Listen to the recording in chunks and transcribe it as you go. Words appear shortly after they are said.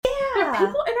are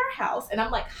people in our house, and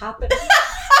I'm like hopping.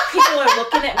 People are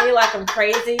looking at me like I'm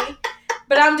crazy.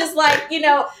 But I'm just like,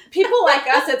 people like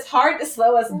us, it's hard to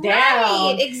slow us down.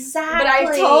 Right, exactly. But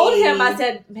I told him, I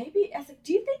said,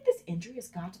 do you think this injury is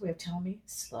God's way of telling me,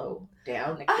 slow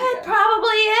down, Nikita? It probably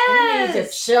is. You need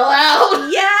to chill out.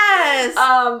 Yes.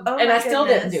 And I still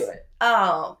didn't do it.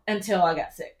 Oh. Until I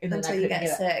got sick. And Until then you got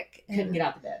sick. Couldn't get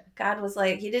out of bed. God was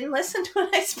like, you didn't listen to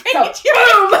what I sprayed So, you.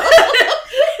 boom!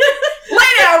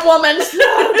 Lay down, woman!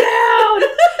 Slow down!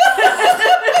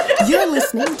 You're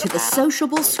listening to The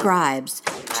Sociable Scribes,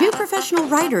 two professional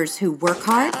writers who work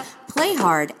hard, play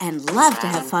hard, and love to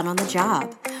have fun on the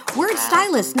job. Word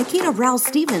stylist Nikita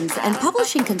Rowell-Stevens and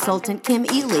publishing consultant Kim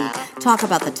Ely talk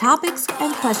about the topics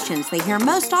and questions they hear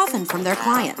most often from their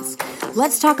clients.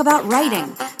 Let's talk about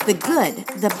writing, the good,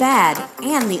 the bad,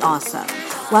 and the awesome,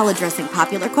 while addressing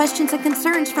popular questions and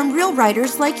concerns from real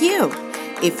writers like you.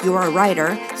 If you're a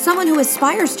writer, someone who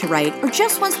aspires to write, or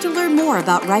just wants to learn more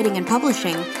about writing and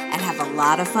publishing and have a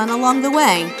lot of fun along the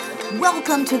way,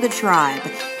 welcome to the tribe.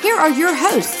 Here are your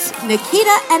hosts,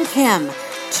 Nikita and Kim,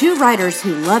 two writers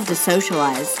who love to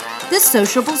socialize, the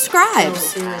Sociable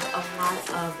Scribes. So there's a lot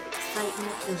of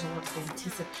excitement, there's a lot of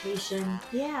anticipation.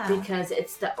 Yeah. Because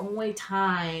it's the only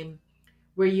time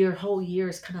where your whole year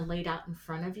is kind of laid out in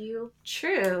front of you.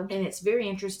 True. And it's very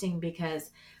interesting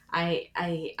because I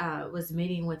was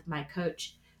meeting with my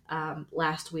coach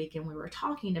last week, and we were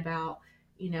talking about,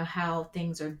 how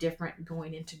things are different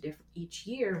going into each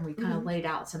year. And we kind of laid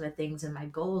out some of the things and my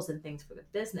goals and things for the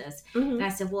business. Mm-hmm. And I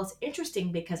said, well, it's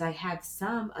interesting because I had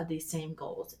some of these same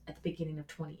goals at the beginning of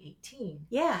 2018.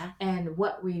 Yeah. And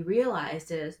what we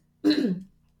realized is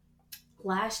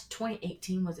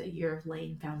 2018 was a year of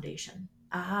laying foundation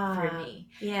for me.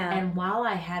 Yeah. And while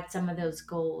I had some of those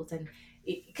goals, and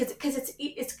because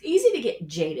it's easy to get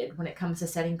jaded when it comes to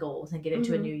setting goals and get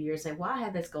into a new year. It's like, well, I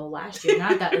had this goal last year, and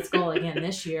I got this goal again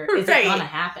this year. Is it going to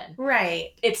happen?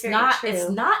 Right. It's Very not. true. It's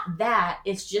not that.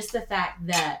 It's just the fact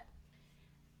that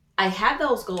I had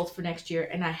those goals for next year,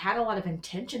 and I had a lot of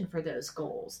intention for those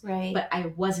goals. Right. But I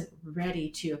wasn't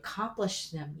ready to accomplish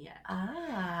them yet.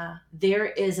 There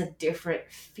is a different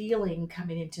feeling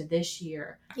coming into this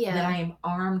year that I am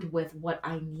armed with what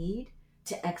I need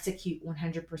to execute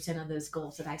 100% of those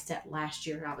goals that I set last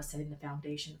year. I was setting the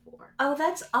foundation for. Oh,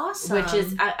 that's awesome. Which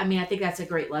is, I think that's a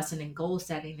great lesson in goal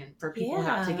setting, and for people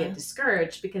not to get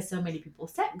discouraged, because so many people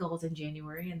set goals in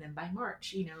January, and then by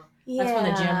March, that's when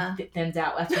the gym thins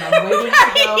out. That's when I'm waiting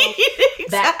to go.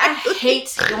 That I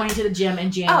hate going to the gym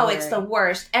in January. Oh, it's the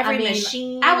worst. Every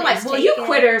machine. I'm like, well, you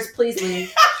quitters, please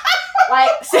leave.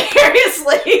 Like,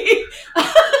 seriously.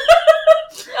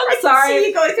 I'm sorry.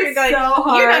 You going through going, so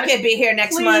hard. You're not going to be here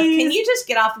next month. Can you just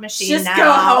get off the machine just now?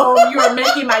 Go home. You are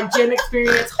making my gym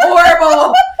experience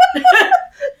horrible.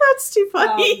 That's too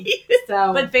funny.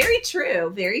 But very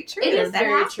true. Very true. It is that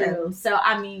very happens. true. So,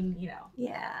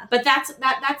 Yeah. But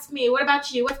that's me. What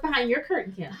about you? What's behind your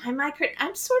curtain, Kim?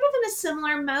 I'm sort of in a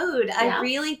similar mode. Yeah. I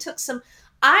really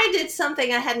I did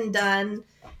something I hadn't done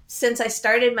since I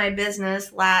started my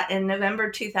business in November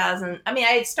 2000. I mean, I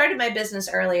had started my business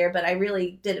earlier, but I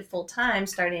really did it full time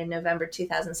starting in November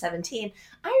 2017.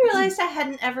 I realized I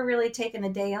hadn't ever really taken a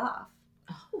day off.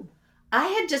 Oh. I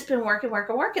had just been working.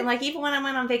 Like, even when I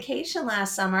went on vacation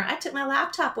last summer, I took my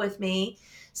laptop with me.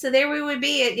 So there we would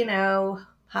be at,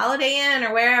 Holiday Inn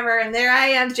or wherever. And there I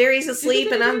am, Jerry's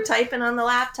asleep and I'm typing on the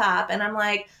laptop. And I'm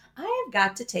like, I have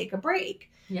got to take a break.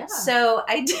 Yeah. So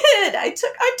I did. I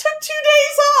took 2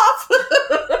 days off.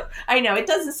 I know it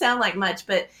doesn't sound like much,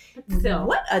 but still,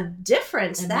 what a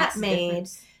difference that made.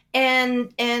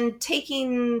 And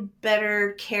taking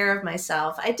better care of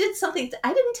myself. I did something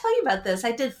I didn't tell you about this.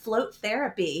 I did float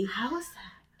therapy. How was that?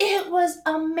 It was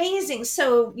amazing.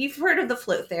 So you've heard of the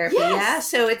float therapy, yeah?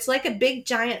 So it's like a big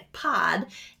giant pod,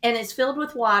 and it's filled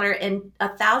with water and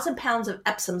 1,000 pounds of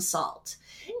Epsom salt.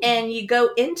 And you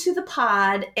go into the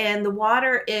pod, and the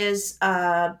water is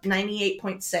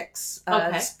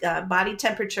 98.6 body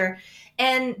temperature.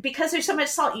 And because there's so much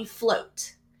salt, you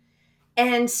float.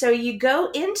 And so you go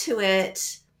into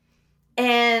it,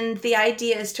 and the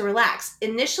idea is to relax.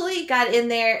 Initially,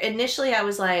 I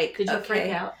was like, could you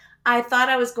freak out? I thought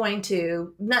I was going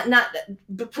to. Not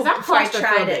before I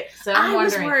tried it. So I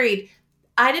was worried.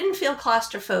 I didn't feel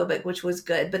claustrophobic, which was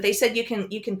good. But they said you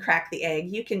can crack the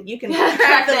egg. You can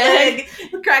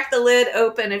crack the lid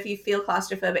open if you feel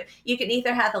claustrophobic. You can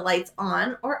either have the lights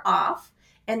on or off,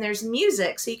 and there's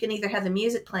music, so you can either have the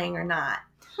music playing or not.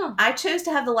 Huh. I chose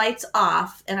to have the lights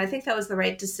off, and I think that was the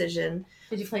right decision.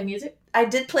 Did you play music? I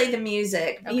did play the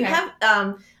music. Okay. You have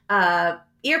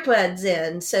earbuds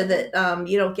in so that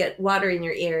you don't get water in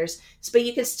your ears. But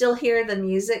you can still hear the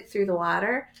music through the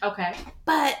water. Okay.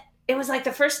 But it was like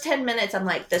the first 10 minutes, I'm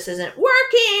like, this isn't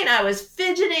working. I was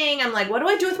fidgeting. I'm like, what do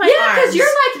I do with my arms? Yeah, because you're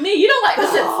like me. You don't like to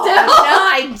sit still. No,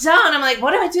 I don't. I'm like,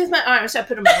 what do I do with my arms? So I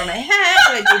put them over my head.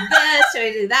 Do I do this? Do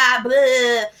I do that?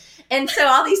 Blah. And so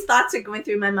all these thoughts are going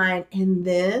through my mind. And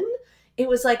then it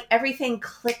was like everything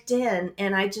clicked in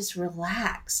and I just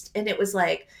relaxed. And it was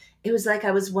like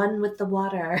I was one with the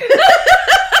water.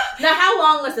 Now, how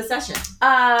long was the session?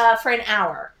 For an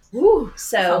hour. Ooh,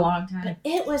 so that's a long time.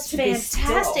 It was To be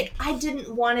fantastic. I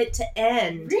didn't want it to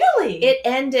end. Really? It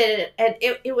ended, and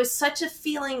it was such a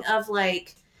feeling of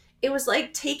like, it was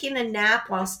like taking a nap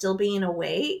while still being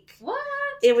awake. What?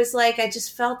 It was like I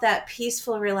just felt that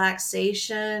peaceful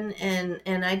relaxation,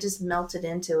 and I just melted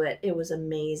into it. It was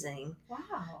amazing. Wow.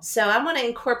 So I want to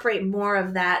incorporate more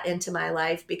of that into my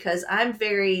life because I'm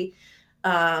very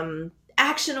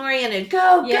action oriented.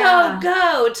 Go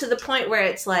to the point where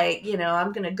it's like, you know,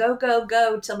 I'm gonna go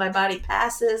till my body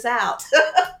passes out.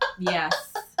 Yes.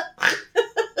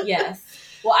 Yes.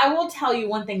 Well, I will tell you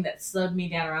one thing that slowed me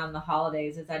down around the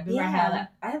holidays is I remember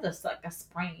I had this like a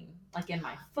sprain like in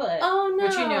my foot. Oh no!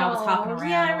 Which you knew I was hopping around.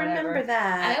 Yeah, I or whatever. remember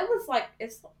that. And it was like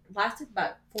it's lasted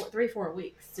about 3-4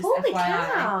 weeks. Just Holy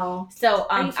FYI. Cow! So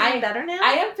are you feeling better now?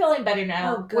 I am feeling better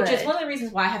now, Oh, good. which is one of the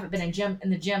reasons why I haven't been in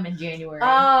the gym in January.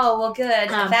 Oh well, good.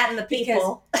 That and the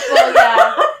people. Well,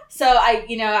 yeah. So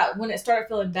when it started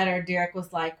feeling better, Derek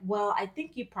was like, "Well, I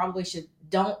think you probably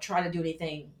don't try to do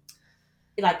anything."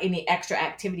 Like any extra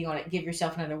activity on it, give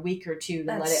yourself another week or two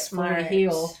to let it fully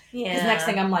heal. Yeah. Because next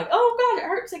thing I'm like, oh God, it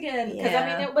hurts again.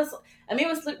 Because it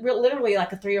was literally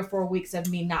like a 3 or 4 weeks of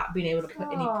me not being able to put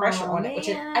any pressure on it, which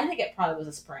I think it probably was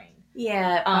a sprain.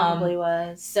 Yeah, it probably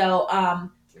was. So,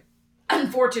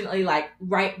 unfortunately, like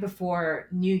right before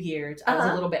New Year's, I was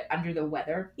a little bit under the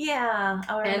weather. Yeah,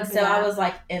 and so I was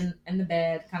like in the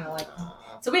bed, kind of like.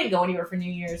 So we didn't go anywhere for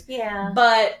New Year's. Yeah,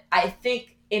 but I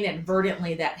think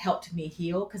inadvertently that helped me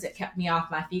heal because it kept me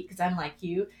off my feet because I'm like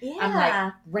you. Yeah. I'm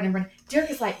like running. Derek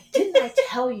is like, didn't I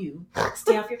tell you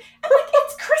stay off your? I'm like,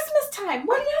 it's Christmas time.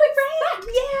 What do you expect?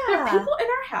 Yeah. There are people in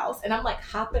our house, and I'm like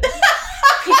hopping.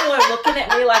 People are looking at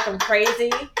me like I'm crazy.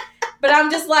 But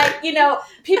I'm just like,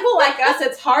 people like us,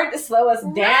 it's hard to slow us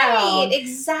down. Right,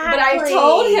 exactly. But I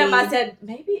told him, I said,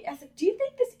 do you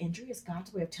think this injury is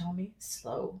God's way of telling me,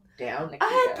 slow down, Nikita?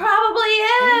 It probably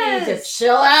is. You need to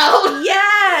chill out.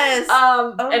 Yes.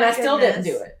 And I still didn't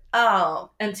do it.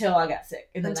 Oh. Until I got sick.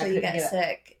 And until then you got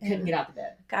sick. Couldn't get out of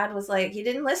bed. God was like, you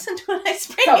didn't listen to what I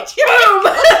sprained you. Boom!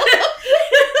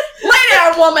 Lay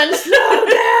down, woman. Slow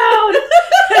down.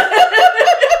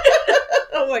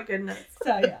 Oh my goodness.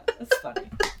 So yeah, that's funny.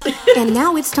 And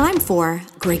now it's time for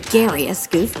Gregarious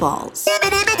Goofballs.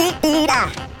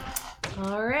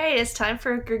 All right, it's time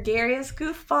for Gregarious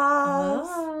Goofballs.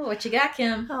 Oh, what you got,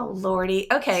 Kim? Oh, Lordy.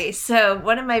 Okay, so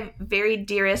one of my very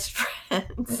dearest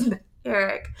friends,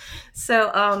 Eric.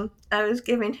 So I was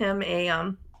giving him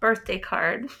a birthday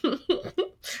card.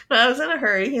 I was in a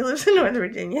hurry. He lives in Northern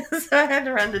Virginia, so I had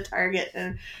to run to Target,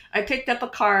 and I picked up a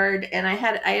card, and I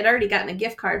had already gotten a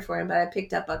gift card for him, but I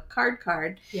picked up a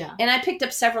card. Yeah. And I picked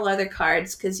up several other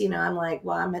cards because, I'm like,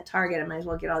 well, I'm at Target. I might as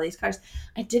well get all these cards.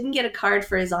 I didn't get a card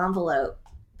for his envelope.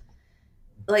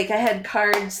 Like, I had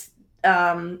cards,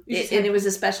 and it was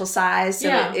a special size. So,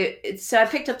 so I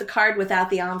picked up the card without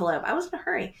the envelope. I was in a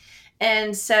hurry.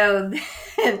 And so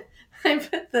then I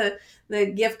put the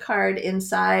gift card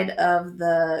inside of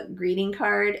the greeting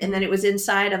card, and then it was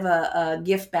inside of a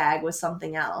gift bag with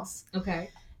something else. Okay.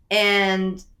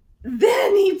 And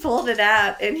then he pulled it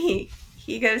out, and he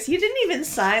goes, "You didn't even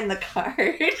sign the card."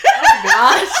 Oh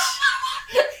gosh.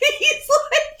 He's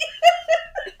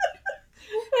like,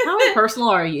 how personal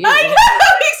are you? I know,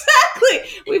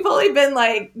 exactly. We've only been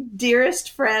like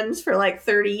dearest friends for like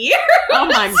 30 years. Oh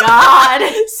my God.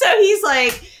 So he's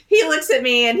like, he looks at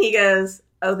me and he goes,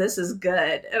 "Oh, this is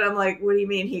good." And I'm like, "What do you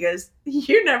mean?" He goes,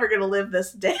 "You're never going to live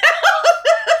this down."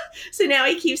 So now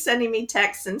he keeps sending me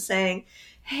texts and saying,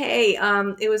 "Hey,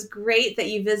 it was great that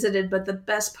you visited, but the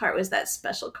best part was that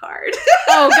special card."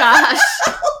 Oh gosh.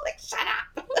 Like, shut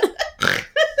up.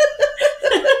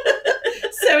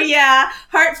 So yeah,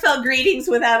 heartfelt greetings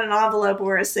without an envelope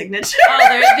or a signature. Oh,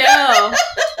 there you go.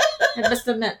 It must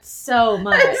have meant so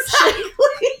much.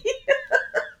 Exactly.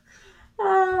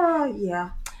 Oh, yeah.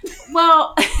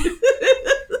 Well,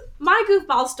 my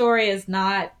goofball story is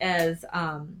not as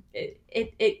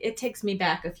it takes me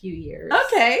back a few years.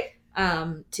 Okay.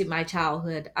 To my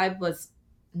childhood. I was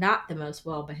not the most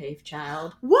well-behaved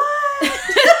child. What?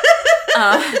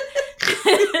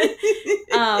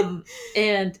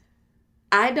 And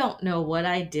I don't know what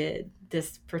I did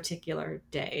this particular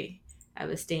day. I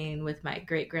was staying with my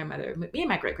great-grandmother. Me and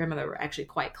my great-grandmother were actually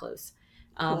quite close.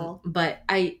 Cool. But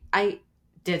I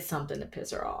did something to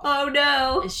piss her off. Oh,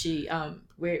 no. She,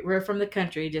 we're from the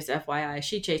country, just FYI.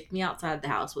 She chased me outside the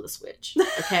house with a switch.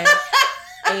 Okay.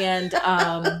 And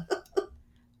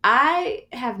I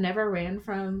have never ran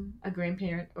from a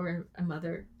grandparent or a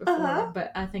mother before,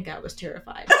 but I think I was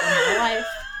terrified for my life.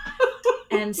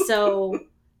 And so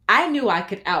I knew I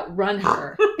could outrun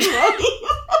her.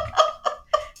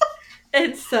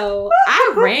 And so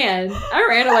I ran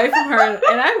away from her,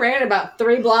 and I ran about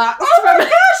 3 blocks. Oh my gosh,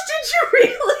 did you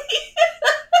really?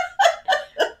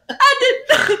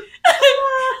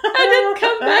 I didn't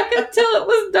come back until it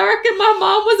was dark, and my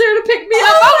mom was there to pick me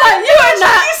up. I'm like, you're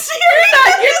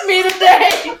not getting me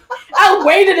today. I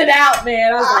waited it out,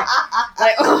 man. I was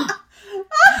like, oh,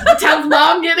 what time's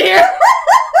mom get here?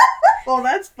 Well,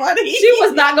 that's funny. She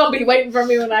was not going to be waiting for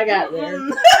me when I got there.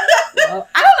 Well,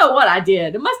 I don't know what I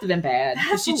did. It must have been bad.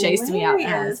 That's she chased me out the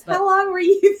house. How long were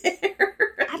you there?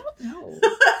 I don't know.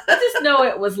 I just know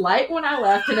it was light when I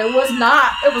left, and it was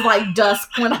not. It was like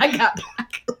dusk when I got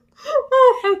back.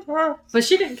 Oh my gosh. But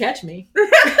she didn't catch me.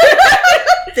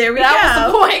 There we go. That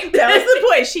was the point. That was the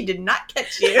point. She did not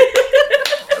catch you.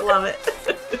 I love it.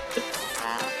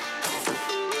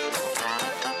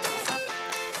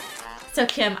 So,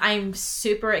 Kim, I'm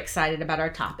super excited about our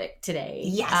topic today.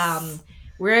 Yes.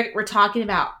 We're talking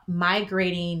about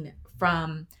migrating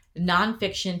from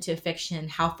nonfiction to fiction.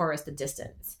 How far is the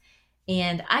distance?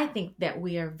 And I think that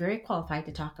we are very qualified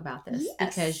to talk about this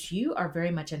because you are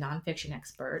very much a nonfiction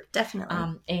expert.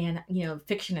 Definitely. And,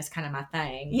 fiction is kind of my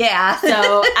thing. Yeah.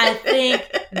 So I think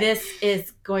this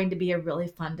is going to be a really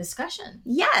fun discussion.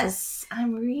 Yes.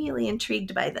 I'm really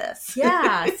intrigued by this.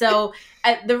 Yeah. So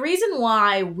the reason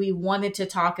why we wanted to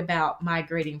talk about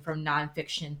migrating from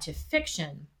nonfiction to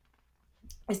fiction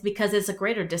is because it's a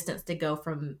greater distance to go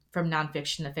from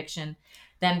nonfiction to fiction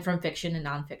than from fiction to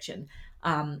nonfiction.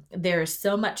 There's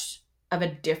so much of a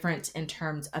difference in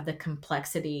terms of the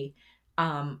complexity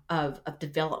of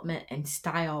development and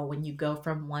style when you go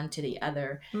from one to the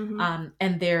other. Mm-hmm.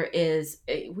 And there is,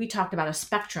 we talked about a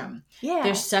spectrum. Yeah.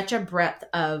 There's such a breadth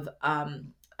of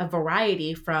a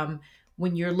variety from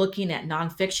when you're looking at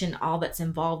nonfiction, all that's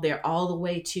involved there, all the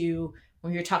way to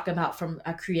when you're talking about from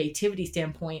a creativity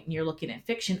standpoint and you're looking at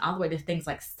fiction, all the way to things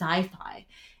like sci-fi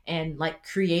and like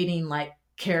creating like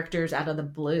characters out of the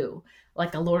blue,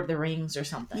 like a Lord of the Rings or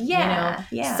something. Yeah.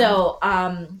 Yeah. So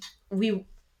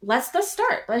let's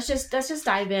start. Let's just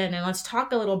dive in and let's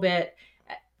talk a little bit.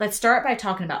 Let's start by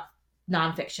talking about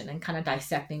nonfiction and kind of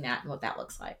dissecting that and what that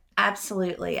looks like.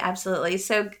 Absolutely. Absolutely.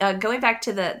 So going back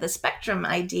to the spectrum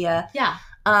idea. Yeah.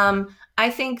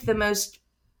 I think the most,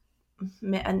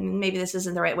 and maybe this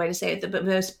isn't the right way to say it, the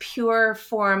most pure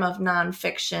form of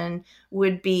nonfiction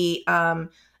would be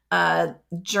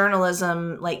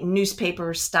journalism, like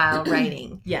newspaper style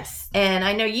writing. Yes. And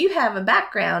I know you have a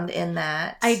background in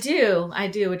that. I do,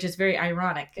 which is very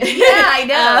ironic. Yeah, I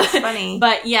know. It's funny.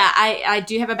 But yeah, I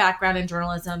do have a background in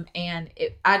journalism, and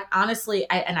I honestly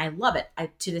love it.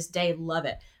 I to this day love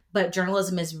it. But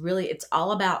journalism is really, it's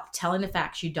all about telling the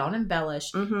facts. You don't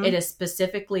embellish. Mm-hmm. It is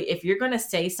specifically, if you're going to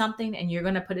say something and you're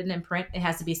going to put it in print, it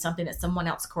has to be something that someone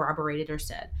else corroborated or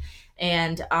said.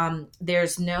 And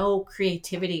there's no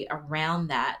creativity around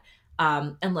that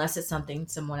unless it's something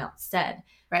someone else said.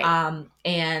 Right.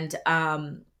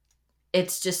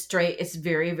 It's just straight. It's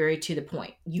very, very to the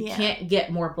point. You can't get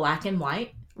more black and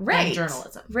white. Than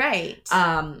journalism. Right.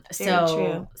 Very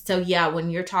true. So yeah, when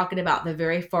you're talking about the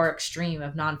very far extreme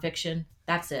of nonfiction,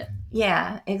 that's it.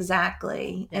 Yeah,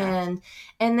 exactly. Yeah.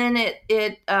 And then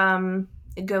it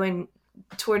going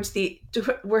towards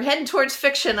we're heading towards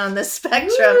fiction on this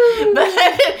spectrum,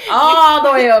 but all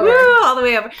the way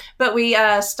over. But we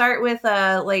start with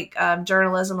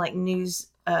journalism, like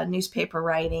newspaper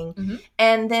writing, mm-hmm.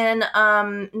 and then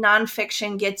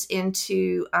nonfiction gets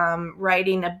into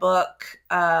writing a book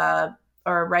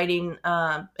or writing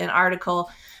an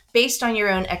article based on your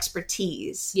own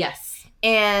expertise. Yes.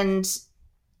 And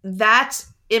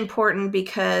that's important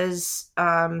because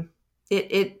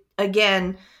it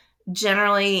again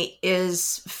generally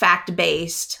is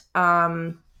fact-based.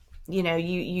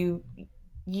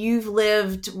 You've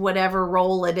lived whatever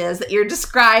role it is that you're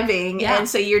describing. Yeah. And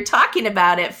so you're talking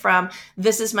about it from,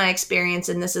 this is my experience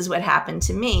and this is what happened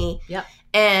to me. Yep.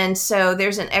 And so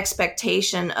there's an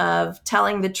expectation of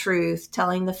telling the truth,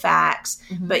 telling the facts,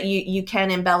 mm-hmm. but you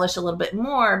can embellish a little bit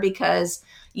more because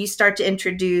you start to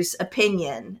introduce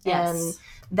opinion. Yes. And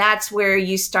that's where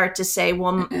you start to say,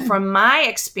 well, from my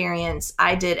experience,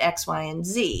 I did X, Y, and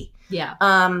Z. Yeah.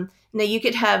 Now, you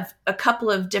could have a couple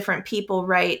of different people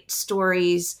write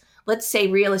stories. Let's say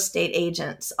real estate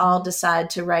agents all decide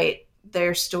to write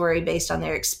their story based on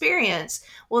their experience.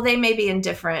 Well, they may be in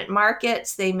different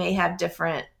markets. They may have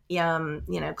different,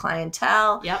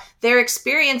 clientele. Yep. Their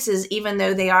experiences, even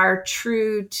though they are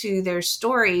true to their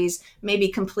stories, may be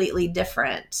completely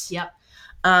different. Yep.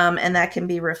 And that can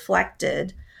be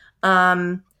reflected.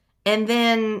 And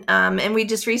then, and we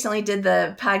just recently did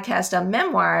the podcast on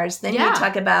memoirs. Then you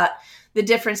talk about the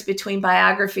difference between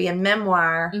biography and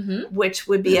memoir, which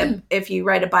would be if you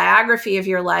write a biography of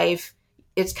your life,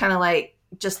 it's kind of like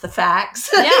just the facts.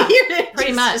 Yeah, You're pretty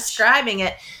just much describing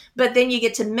it. But then you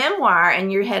get to memoir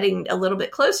and you're heading a little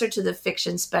bit closer to the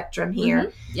fiction spectrum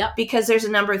here. Yep. Because there's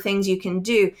a number of things you can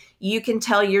do. You can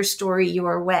tell your story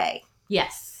your way.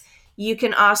 Yes. You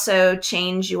can also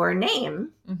change your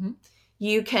name.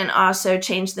 You can also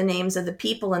change the names of the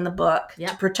people in the book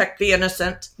to protect the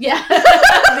innocent. Yeah.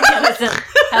 The innocent.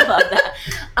 I love that.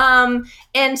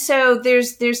 And so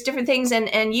there's different things.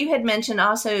 And you had mentioned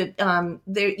also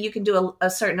there you can do a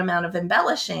certain amount of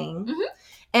embellishing.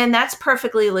 And that's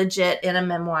perfectly legit in a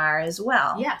memoir as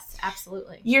well. Yes,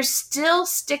 absolutely. You're still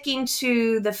sticking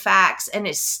to the facts, and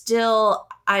it's still,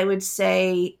 I would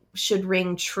say, should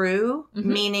ring true,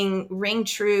 meaning ring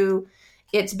true.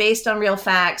 It's based on real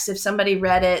facts. If somebody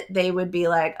read it, they would be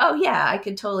like, oh yeah, I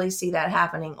could totally see that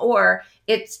happening. Or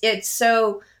it's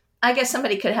so, I guess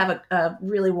somebody could have a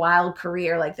really wild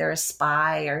career, like they're a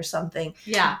spy or something.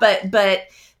 Yeah. But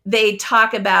they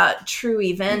talk about true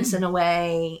events in a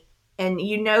way, and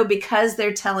because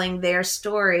they're telling their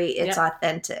story, it's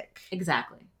authentic.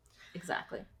 Exactly.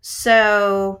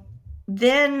 So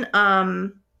then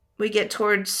we get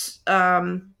towards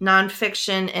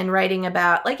nonfiction and writing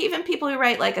about, like, even people who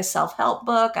write like a self-help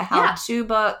book, a how-to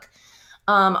book,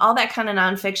 all that kind of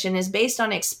nonfiction is based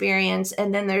on experience.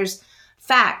 And then there's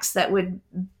facts that would,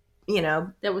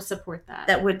 that would support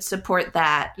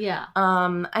that. Yeah.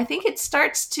 I think it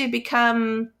starts to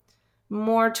become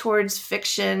more towards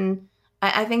fiction.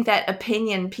 I think that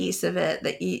opinion piece of it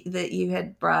that you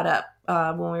had brought up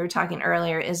when we were talking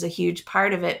earlier is a huge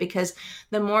part of it, because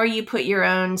the more you put your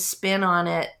own spin on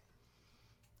it,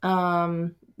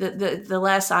 the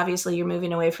less obviously you're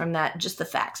moving away from that just the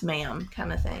facts, ma'am,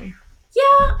 kind of thing.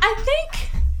 Yeah,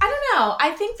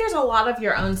 I think there's a lot of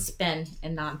your own spin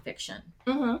in nonfiction.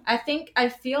 I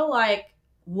feel like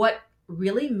what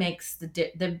really makes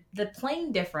the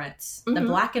plain difference, the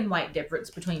black and white difference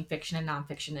between fiction and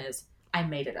nonfiction is I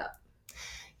made it up.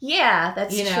 Yeah,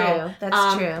 that's true.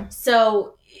 That's true.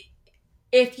 So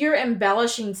if you're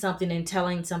embellishing something and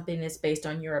telling something that's based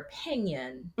on your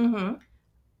opinion,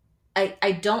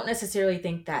 I don't necessarily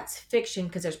think that's fiction,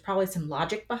 because there's probably some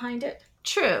logic behind it.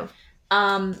 True.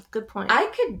 Good point. I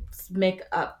could make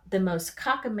up the most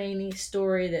cockamamie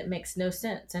story that makes no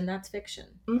sense, and that's fiction.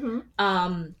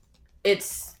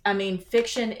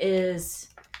 Fiction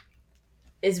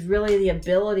is really the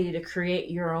ability to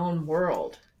create your own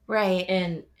world. Right.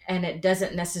 And it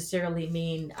doesn't necessarily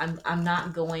mean I'm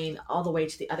not going all the way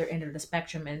to the other end of the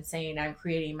spectrum and saying I'm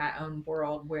creating my own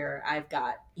world where I've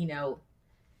got,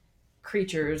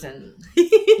 creatures and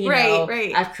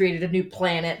right. I've created a new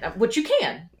planet, which you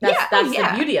can. That's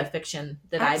the beauty of fiction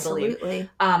that Absolutely.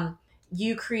 I believe.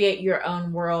 You create your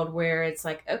own world where it's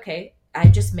like, okay, I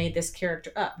just made this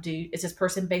character up. Is this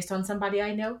person based on somebody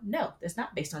I know? No, it's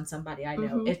not based on somebody I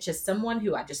know. It's just someone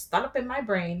who I just thought up in my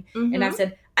brain, and I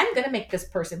said, I'm going to make this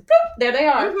person. Boop, there they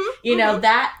are.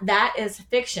 That is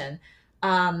fiction.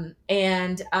 For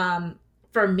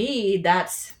me,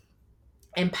 that's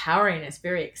empowering. It's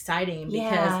very exciting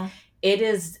because it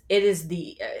is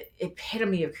the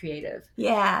epitome of creative.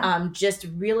 Yeah. Just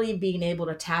really being able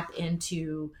to tap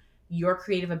into your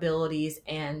creative abilities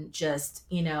and just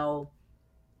let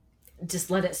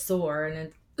it soar.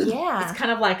 And it's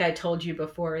kind of like I told you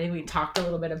before, and we talked a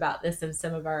little bit about this in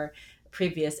some of our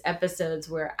previous episodes,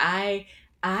 where I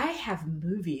have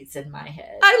movies in my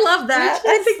head. I love that.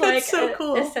 I think that's so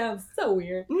cool. It sounds so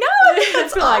weird. No,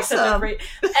 that's awesome. Like such a great,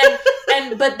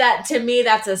 but that, to me,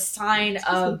 that's a sign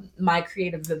of my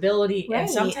creative ability. Right. And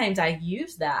sometimes I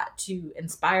use that to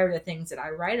inspire the things that I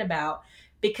write about,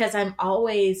 because I'm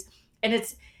always, I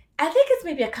think it's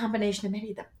maybe a combination of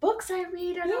maybe the books I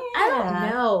read, or I don't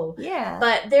know. Yeah.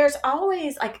 But there's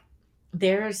always, like,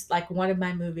 there's like one of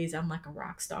my movies, I'm like a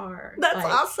rock star. That's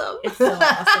like, awesome. It's so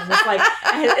awesome.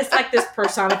 It's like this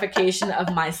personification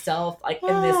of myself, like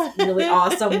in this really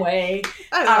awesome way.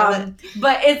 I love it.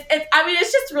 But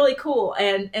it's just really cool.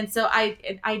 And so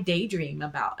I daydream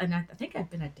about, and I think I've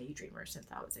been a daydreamer since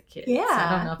I was a kid. Yeah. So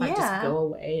I don't know if I just go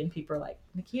away and people are like,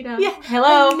 Nikita,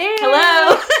 hello. Hey,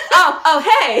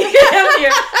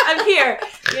 I'm here.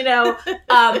 You know,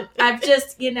 I've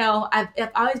just, you know, I've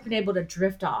always been able to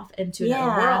drift off into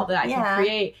another world that I can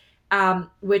create,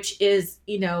 which is,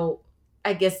 you know,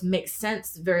 I guess makes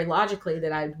sense very logically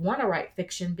that I'd want to write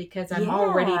fiction because I'm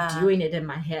already doing it in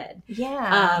my head.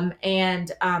 Yeah.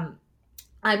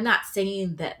 I'm not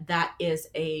saying that is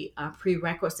a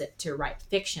prerequisite to write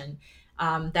fiction.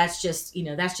 That's just, you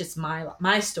know, that's just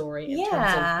my story in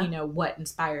terms of, you know, what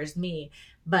inspires me.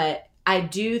 But I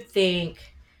do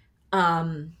think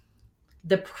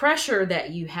the pressure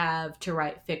that you have to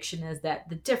write fiction is that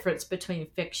the difference between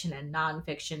fiction and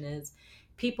nonfiction is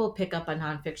people pick up a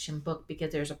nonfiction book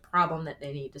because there's a problem that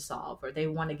they need to solve, or they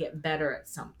want to get better at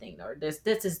something, or this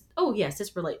is, oh yes,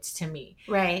 this relates to me.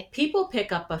 Right. People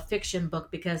pick up a fiction book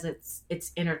because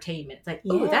it's entertainment. It's like,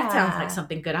 oh, that sounds like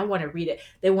something good. I want to read it.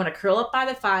 They want to curl up by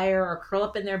the fire or curl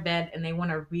up in their bed and they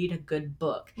want to read a good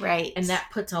book. Right. And that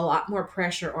puts a lot more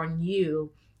pressure on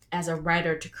you as a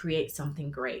writer to create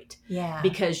something great. Yeah.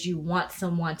 Because you want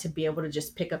someone to be able to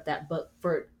just pick up that book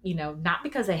for, you know, not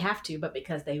because they have to, but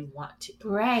because they want to.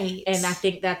 Right. And I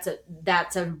think that's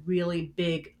a really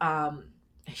big,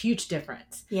 huge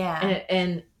difference. Yeah.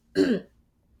 And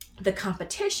the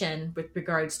competition with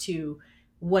regards to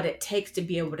what it takes to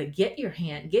be able to get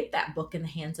that book in the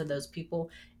hands of those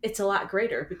people, it's a lot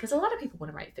greater because a lot of people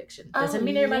want to write fiction. Doesn't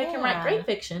mean everybody can write great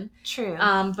fiction. True.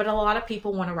 But a lot of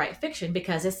people want to write fiction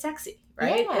because it's sexy,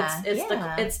 right?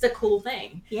 Yeah, it's the cool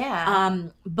thing. Yeah.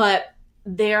 But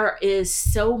there is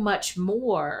so much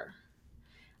more,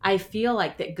 I feel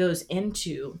like, that goes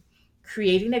into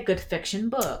creating a good fiction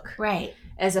book. Right.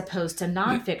 As opposed to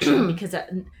nonfiction, because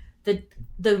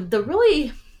the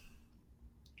really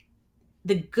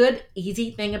the good,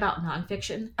 easy thing about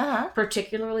nonfiction,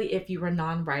 particularly if you're a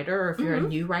non-writer or if you're a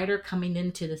new writer coming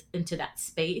into that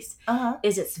space,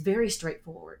 is it's very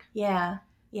straightforward. Yeah.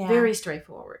 Yeah. Very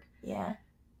straightforward. Yeah.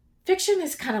 Fiction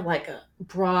is kind of like a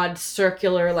broad,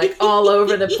 circular, like all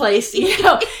over the place, you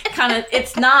know, kind of,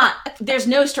 it's not, there's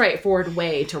no straightforward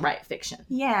way to write fiction.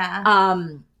 Yeah.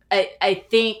 I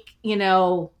think, you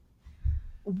know,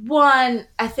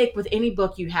 I think with any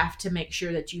book, you have to make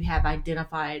sure that you have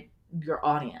identified your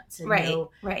audience and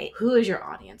know who is your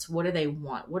audience, what do they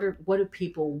want, what do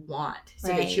people want, so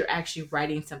that you're actually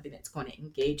writing something that's going to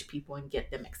engage people and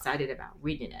get them excited about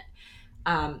reading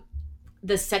it.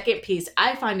 The second piece,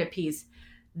 I find a piece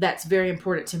that's very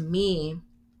important to me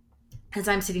as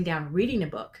I'm sitting down reading a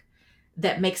book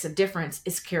that makes a difference,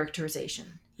 is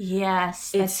characterization.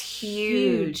 Yes, it's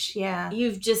huge. Yeah.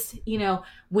 You've just, you know,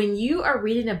 when you are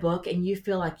reading a book and you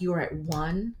feel like you are at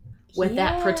one with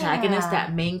that protagonist,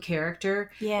 that main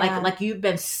character, like you've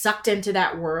been sucked into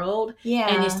that world,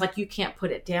 and it's like you can't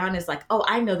put it down. It's like, oh,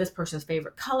 I know this person's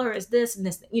favorite color is this and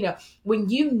this, you know, when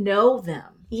you know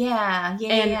them.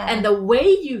 And the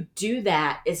way you do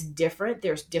that is different.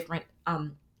 There's different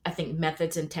I think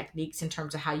methods and techniques in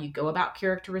terms of how you go about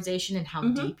characterization and how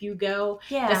deep you go.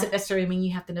 Doesn't necessarily mean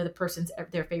you have to know the person's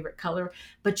their favorite color,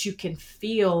 but you can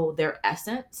feel their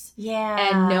essence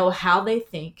and know how they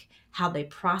think, how they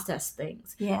process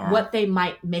things, what they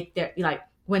might make their, like,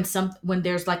 when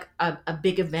there's like a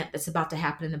big event that's about to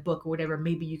happen in the book or whatever,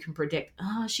 maybe you can predict,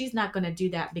 oh, she's not going to do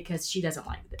that because she doesn't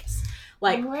like this.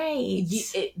 Like,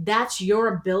 that's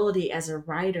your ability as a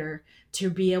writer to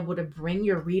be able to bring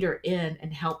your reader in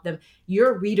and help them.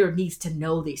 Your reader needs to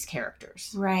know these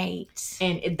characters. Right.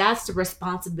 And that's the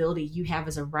responsibility you have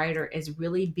as a writer, is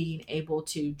really being able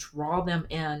to draw them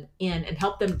in and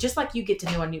help them, just like you get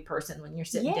to know a new person when you're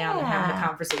sitting down and having a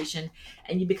conversation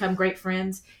and you become great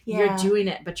friends. You're doing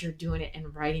it, but you're doing it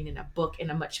and writing in a book in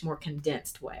a much more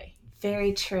condensed way.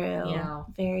 Very true. You know,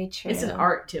 very true. It's an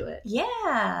art to it.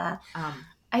 Yeah.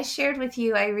 I shared with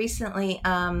you, I recently,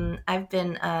 I've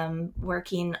been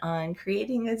working on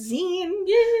creating a zine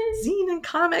and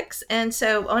comics. And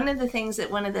so one of the things that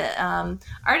one of the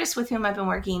artists with whom I've been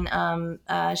working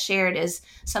shared is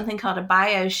something called a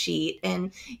bio sheet.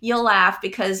 And you'll laugh,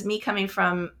 because me coming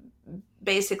from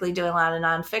basically doing a lot of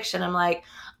nonfiction, I'm like,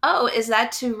 oh, is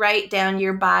that to write down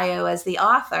your bio as the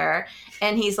author?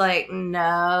 And he's like,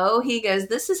 no. He goes,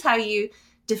 this is how you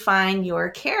define your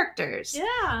characters.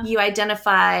 Yeah. You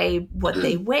identify what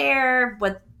they wear,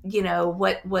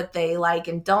 what they like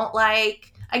and don't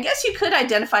like. I guess you could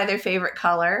identify their favorite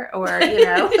color, or I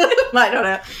don't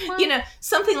know,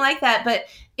 something like that. But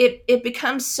it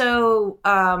becomes so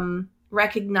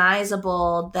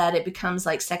recognizable that it becomes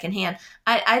like secondhand.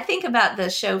 I think about the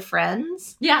show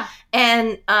Friends,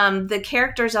 and the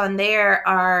characters on there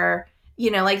are,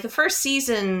 like the first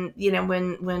season,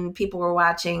 when people were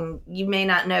watching, you may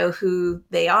not know who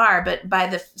they are, but by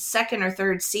the second or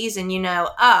third season,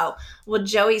 oh, well,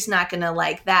 Joey's not going to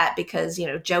like that because,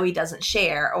 Joey doesn't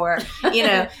share, or,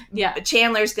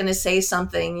 Chandler's going to say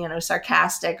something,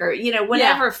 sarcastic, or,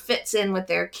 whatever fits in with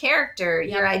their character.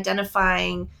 You're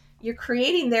identifying, you're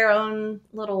creating their own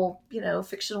little,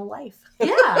 fictional life. Which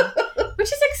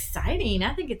is exciting.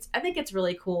 I think it's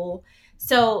really cool.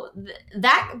 So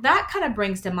that kind of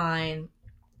brings to mind,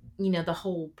 the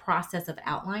whole process of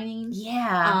outlining.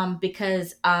 Yeah.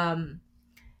 Because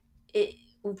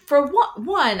for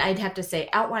one, I'd have to say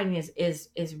outlining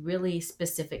is really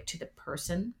specific to the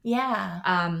person. Yeah.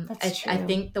 That's true. I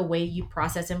think the way you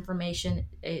process information,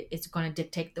 it's going to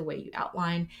dictate the way you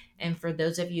outline. And for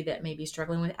those of you that may be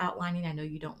struggling with outlining, I know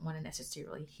you don't want to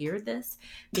necessarily hear this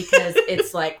because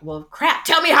it's like, well, crap,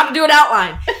 tell me how to do an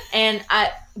outline. And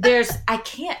I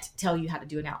can't tell you how to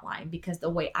do an outline because the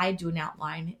way I do an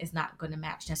outline is not going to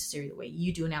match necessarily the way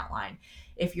you do an outline.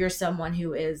 If you're someone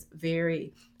who is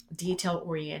very detail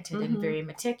oriented and very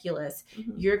meticulous,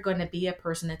 you're going to be a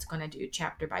person that's going to do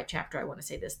chapter by chapter. I want to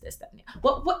say this, that.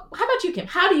 What? How about you, Kim?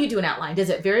 How do you do an outline? Does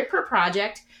it vary per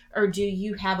project, or do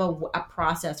you have a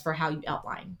process for how you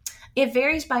outline? It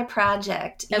varies by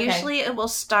project. Okay. Usually, it will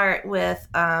start with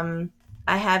I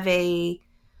have a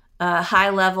high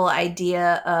level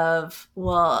idea of,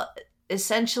 well,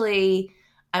 essentially,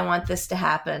 I want this to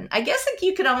happen. I guess like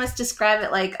you could almost describe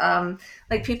it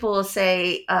like people will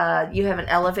say you have an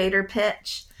elevator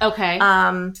pitch. Okay.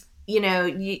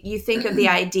 You think of the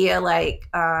idea like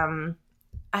I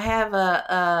have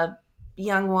a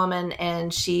young woman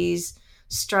and she's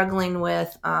struggling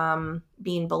with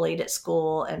being bullied at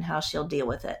school and how she'll deal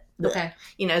with it. Okay.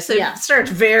 It starts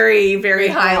very, very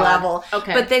high level.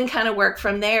 Okay. But then kind of work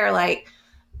from there like,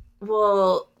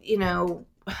 well,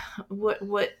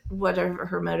 what are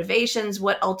her motivations?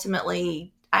 What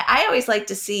ultimately, I always like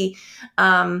to see,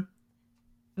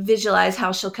 visualize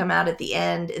how she'll come out at the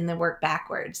end and then work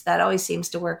backwards. That always seems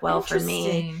to work well for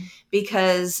me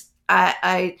because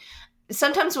I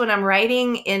sometimes when I'm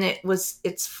writing and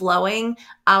it's flowing,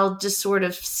 I'll just sort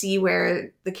of see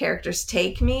where the characters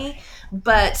take me.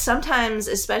 But sometimes,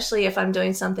 especially if I'm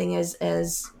doing something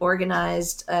as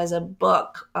organized as a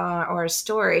book or a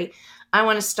story, I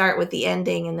want to start with the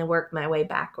ending and then work my way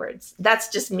backwards. That's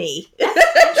just me.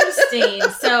 That's interesting.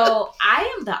 So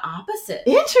I am the opposite.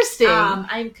 Interesting.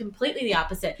 I'm completely the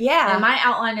opposite. Yeah. And my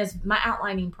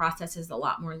outlining process is a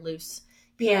lot more loose.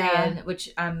 Period. Which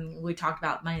we talked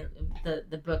about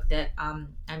the book that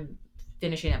I'm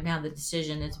finishing up now. The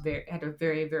Decision had a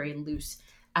very, very loose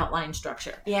outline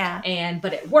structure. Yeah.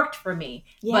 But it worked for me.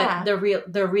 Yeah.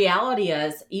 But the reality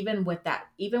is, even with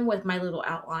my little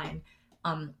outline,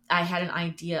 I had an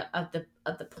idea of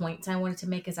the points I wanted to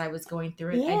make as I was going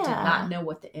through it. Yeah. I did not know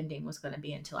what the ending was going to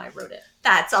be until I wrote it.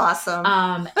 That's awesome.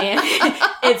 And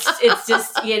it's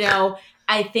just,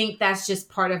 I think that's just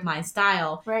part of my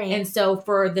style. Right. And so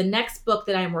for the next book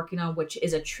that I'm working on, which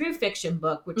is a true fiction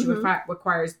book, which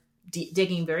requires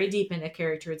digging very deep into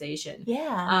characterization.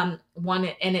 Yeah.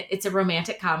 It's a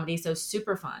romantic comedy, so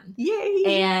super fun. Yay.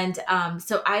 And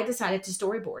so I decided to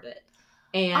storyboard it.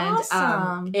 And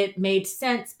awesome. It made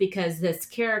sense because this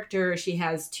character, she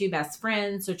has two best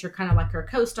friends, which are kind of like her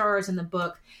co-stars in the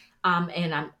book.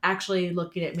 And I'm actually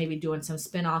looking at maybe doing some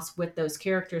spinoffs with those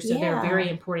characters. So they're very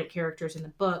important characters in the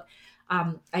book.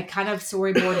 I kind of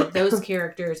storyboarded those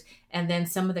characters, and then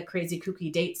some of the crazy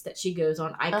kooky dates that she goes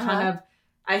on.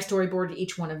 I storyboarded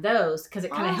each one of those because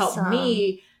it kind of helped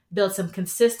me build some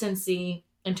consistency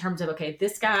in terms of, okay,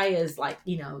 this guy is like,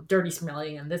 dirty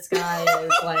smelly, and this guy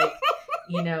is like,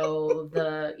 I don't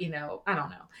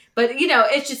know. But,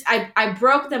 it's just, I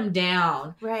broke them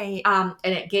down. Right. And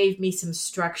it gave me some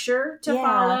structure to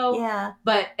follow. Yeah.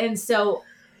 And so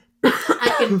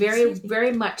I can very,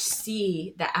 very much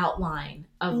see the outline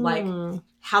of like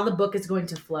how the book is going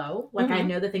to flow. Like I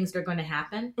know the things that are going to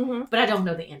happen, but I don't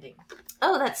know the ending.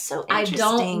 Oh, that's so interesting. I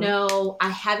don't know. I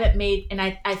haven't made, and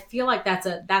I feel like that's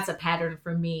a pattern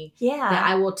for me. Yeah. That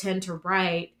I will tend to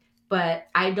write, but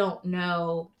I don't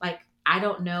know, I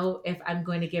don't know if I'm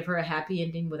going to give her a happy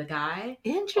ending with a guy.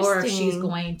 Interesting. Or if she's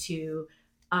going to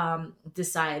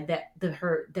decide that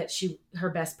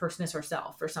her best person is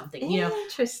herself or something.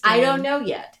 Interesting. I don't know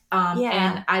yet.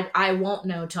 And I won't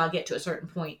know till I get to a certain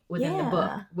point within the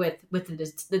book with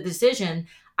the Decision.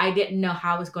 I didn't know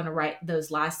how I was going to write those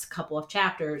last couple of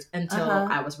chapters until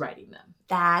I was writing them.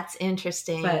 That's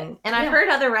interesting. But, and I've heard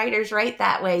other writers write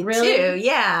that way Really? too.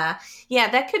 Yeah. Yeah,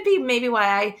 that could be maybe why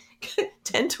I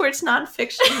tend towards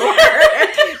nonfiction more.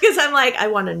 Because I'm like, I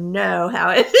want to know how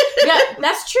it... Yeah,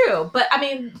 that's true. But I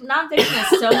mean,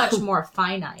 nonfiction is so much more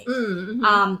finite.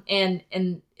 Mm-hmm.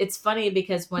 And it's funny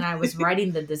because when I was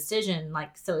writing the decision,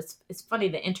 like, so it's funny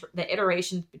the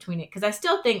iterations between it, because I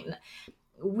still think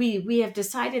we have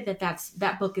decided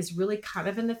that book is really kind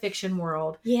of in the fiction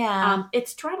world. Yeah. It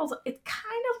straddles, it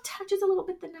kind of touches a little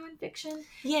bit the nonfiction.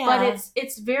 Yeah. But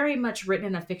it's very much written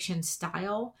in a fiction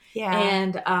style. Yeah.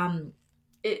 And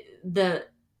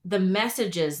the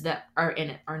messages that are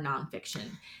in it are nonfiction.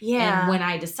 Yeah. And when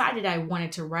I decided I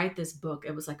wanted to write this book,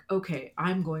 it was like, okay,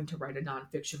 I'm going to write a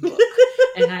nonfiction book.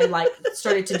 And I like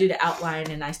started to do the outline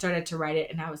and I started to write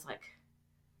it and I was like,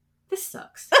 this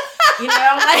sucks. You know,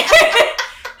 like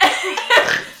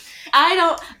I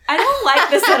don't like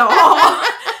this at all.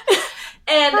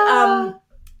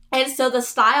 And so the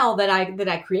style that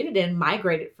I created in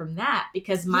migrated from that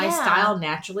because my style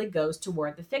naturally goes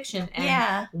toward the fiction.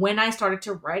 And when I started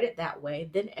to write it that way,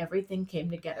 then everything came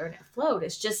together and it flowed.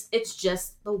 It's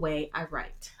just the way I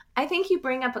write. I think you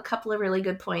bring up a couple of really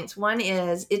good points. One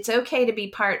is it's okay to be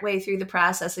partway through the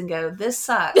process and go, this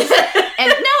sucks.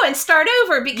 and start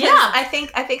over because I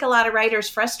think a lot of writers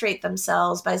frustrate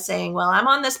themselves by saying, well, I'm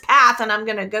on this path and I'm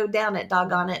going to go down it,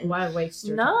 doggone it. And why waste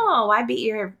your time? Why beat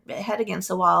your head against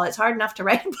the wall? It's hard enough to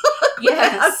write a book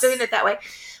without doing it that way.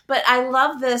 But I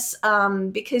love this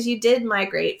because you did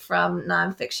migrate from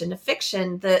nonfiction to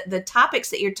fiction. The topics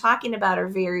that you're talking about are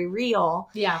very real.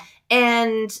 Yeah.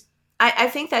 And I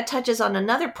think that touches on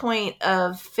another point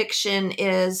of fiction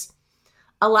is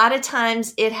a lot of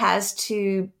times it has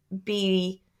to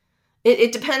be,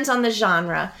 it depends on the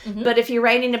genre. Mm-hmm. But if you're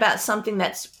writing about something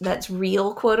that's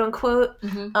real, quote unquote,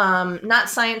 not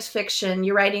science fiction,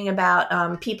 you're writing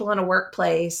about people in a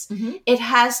workplace, it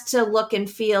has to look and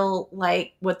feel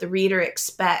like what the reader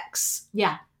expects.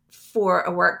 Yeah. For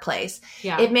a workplace.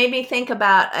 Yeah. It made me think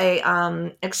about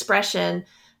a expression,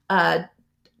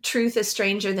 truth is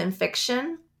stranger than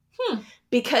fiction,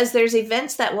 because there's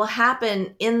events that will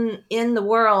happen in the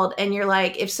world and you're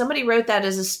like, if somebody wrote that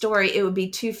as a story, it would be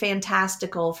too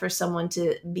fantastical for someone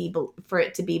for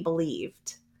it to be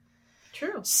believed.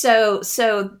 True.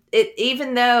 So it,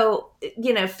 even though,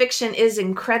 fiction is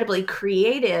incredibly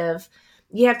creative,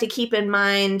 you have to keep in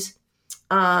mind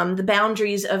the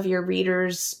boundaries of your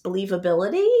reader's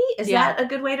believability. Is that a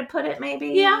good way to put it? Maybe.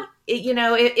 Yeah.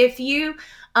 If you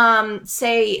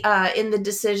say in the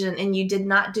decision, and you did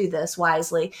not do this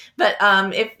wisely, but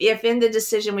if in the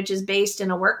decision, which is based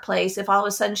in a workplace, if all of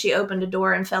a sudden she opened a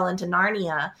door and fell into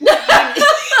Narnia,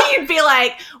 you'd be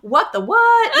like, what the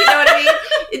what? You know what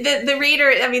I mean? The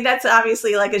reader, I mean, that's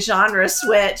obviously like a genre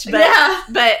switch, but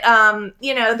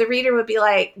the reader would be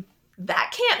like,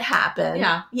 that can't happen.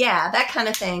 Yeah, that kind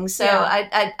of thing. So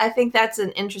I think that's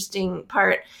an interesting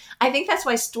part. I think that's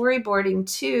why storyboarding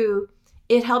too,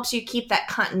 it helps you keep that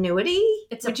continuity.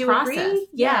 It's Would a you process. agree?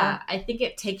 Yeah. I think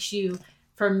it takes you,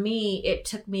 for me, it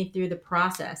took me through the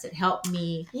process. It helped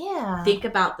me think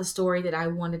about the story that I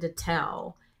wanted to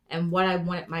tell and what I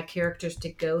wanted my characters to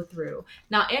go through.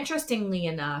 Now, interestingly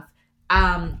enough,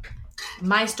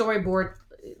 my storyboard,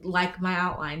 like my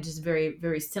outline, just very,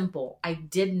 very simple. I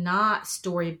did not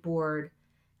storyboard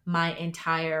my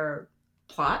entire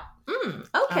plot.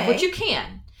 Okay. Which you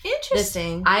can.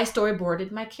 Interesting. I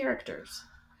storyboarded my characters.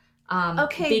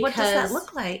 Okay, what does that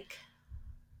look like?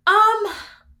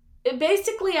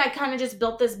 Basically, I kind of just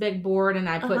built this big board, and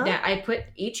I put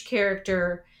each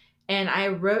character, and I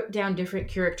wrote down different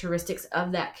characteristics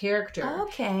of that character.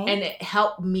 Okay, and it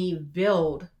helped me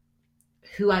build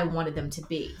who I wanted them to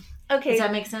be. Okay. Does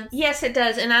that make sense? Yes, it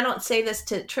does. And I don't say this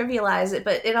to trivialize it,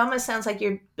 but it almost sounds like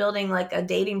you're building like a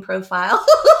dating profile.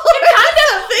 Kind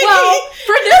of. Well,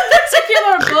 for this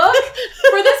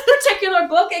particular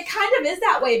book, it kind of is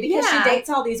that way because she dates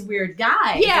all these weird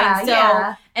guys.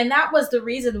 Yeah, and that was the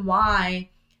reason why.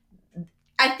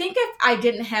 I think if I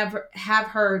didn't have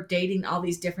her dating all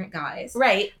these different guys,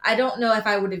 right? I don't know if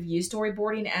I would have used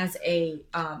storyboarding as a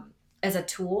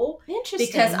tool. Interesting.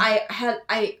 Because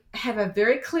I have a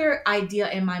very clear idea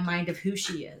in my mind of who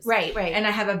she is. Right. And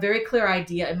I have a very clear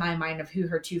idea in my mind of who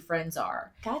her two friends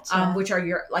are. Gotcha. Which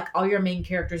are all your main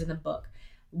characters in the book.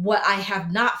 What I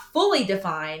have not fully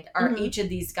defined are each of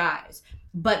these guys.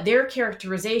 But their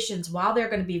characterizations, while they're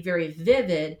going to be very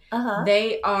vivid,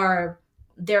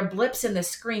 they're blips in the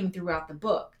screen throughout the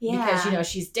book. Yeah. Because,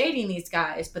 she's dating these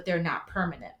guys, but they're not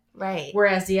permanent. Right.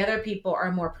 Whereas the other people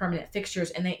are more permanent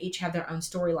fixtures, and they each have their own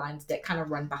storylines that kind of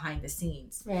run behind the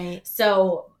scenes. Right.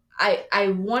 So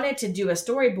I wanted to do a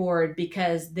storyboard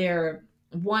because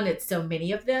it's so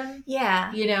many of them.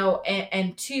 Yeah.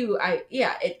 And two,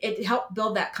 it helped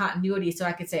build that continuity so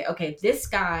I could say, okay, this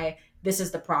guy, this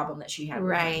is the problem that she had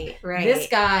with him. Right. This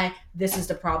guy, this is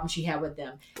the problem she had with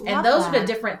them. And those are the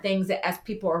different things that as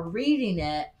people are reading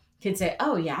it, can say,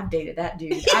 oh yeah, I've dated that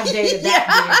dude. I've dated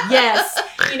that dude. Yes.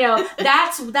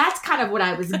 That's kind of what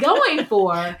I was going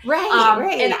for.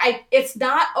 Right. And it's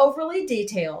not overly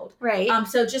detailed. Right.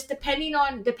 So just depending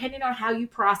on how you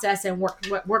process and what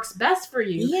works best for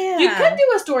you. Yeah. You could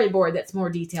do a storyboard that's more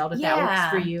detailed if that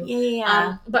works for you.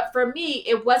 Yeah. But for me,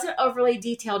 it wasn't overly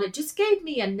detailed. It just gave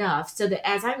me enough so that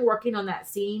as I'm working on that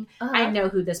scene, I know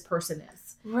who this person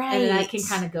is. Right. And then I can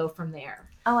kind of go from there.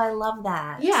 Oh, I love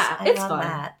that. Yeah, I it's love fun.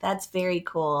 that. That's very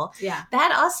cool. Yeah.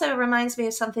 That also reminds me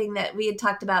of something that we had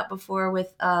talked about before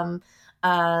with The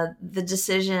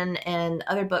Decision and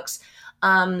other books,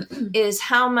 is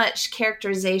how much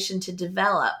characterization to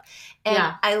develop.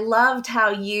 And I loved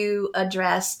how you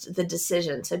addressed The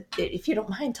Decision. So if you don't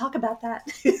mind, talk about that.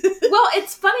 Well,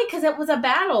 it's funny because it was a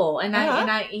battle. And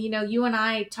I, you and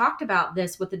I talked about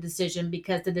this with The Decision,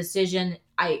 because The Decision,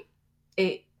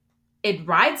 it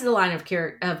rides the line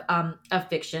of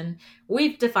fiction.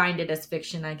 We've defined it as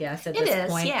fiction, I guess, at this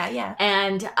point. Yeah.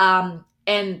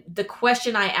 And the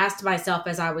question I asked myself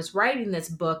as I was writing this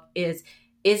book is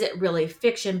it really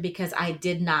fiction? Because I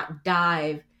did not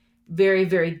dive very,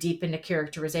 very deep into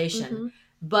characterization. Mm-hmm.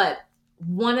 But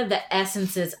one of the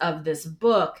essences of this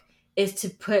book is to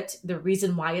put the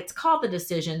reason why it's called The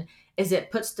Decision is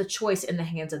it puts the choice in the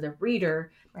hands of the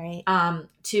reader, right?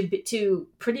 To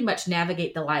pretty much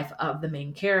navigate the life of the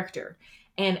main character.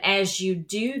 And as you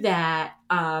do that,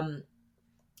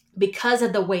 because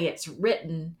of the way it's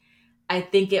written, I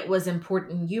think it was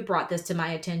important. You brought this to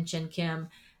my attention, Kim.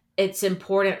 It's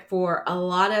important for a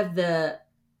lot of the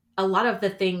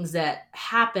things that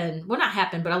happen, well, not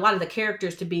happen, but a lot of the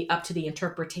characters to be up to the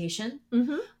interpretation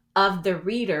of the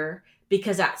reader,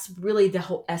 because that's really the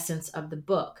whole essence of the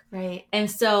book. Right.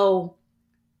 And so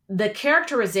the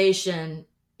characterization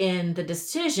in The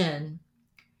Decision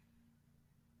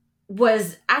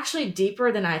was actually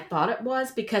deeper than I thought it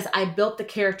was, because I built the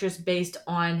characters based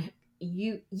on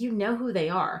you know who they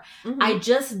are. Mm-hmm. I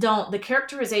just don't, the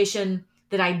characterization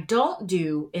that I don't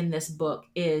do in this book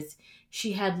is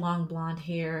she had long blonde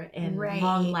hair and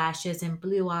long lashes and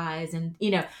blue eyes, and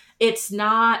it's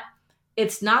not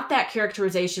that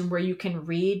characterization where you can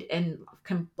read and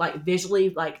can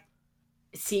visually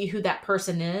see who that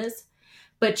person is,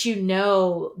 but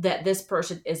that this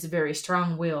person is very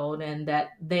strong-willed and that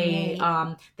they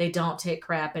don't take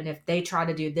crap, and if they try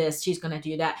to do this, she's going to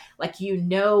do that.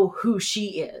 Who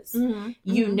she is. Mm-hmm.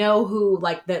 You know who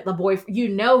the boy. You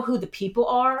know who the people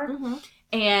are,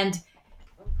 and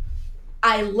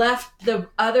I left the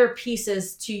other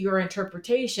pieces to your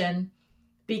interpretation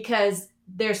because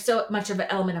there's so much of an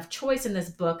element of choice in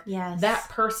this book. Yes. That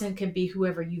person could be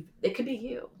whoever it could be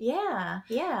you. Yeah.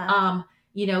 Yeah.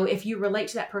 If you relate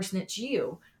to that person, it's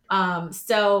you.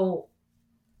 So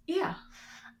yeah.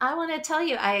 I want to tell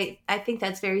you, I think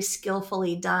that's very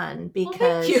skillfully done,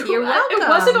 because you're welcome. It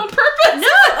wasn't on purpose. No.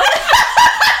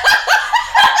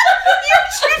 You're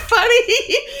too funny.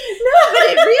 No, but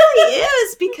it really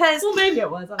is, because... Well, maybe it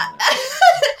was. I don't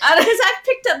know. Because I've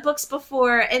picked up books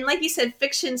before, and like you said,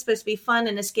 fiction's supposed to be fun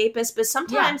and escapist, but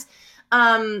sometimes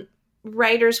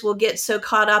writers will get so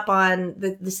caught up on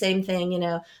the same thing,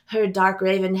 her dark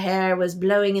raven hair was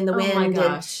blowing in the wind,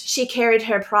 and she carried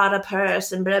her Prada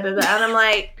purse, and blah, blah, blah. And I'm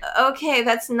like, okay,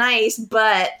 that's nice,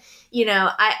 but,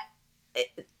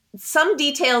 some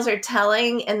details are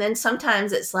telling, and then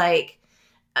sometimes it's like,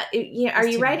 are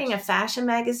you writing a fashion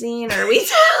magazine, or are we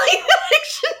telling a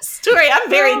fiction story? I'm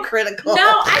very critical.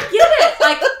 No, I get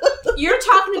it. You're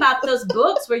talking about those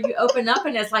books where you open up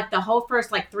and it's the whole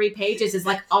first 3 pages is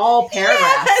all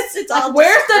paragraphs. Yes, it's all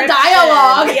where's the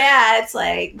dialogue? Yeah, it's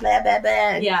blah blah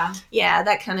blah. Yeah,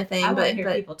 that kind of thing. I want to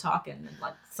hear people talking and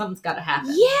something's got to happen.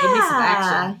 Yeah, give me some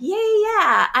action.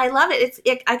 Yeah. I love it.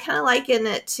 I kind of liken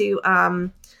it to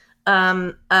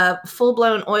a full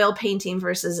blown oil painting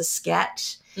versus a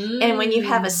sketch. And when you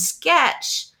have a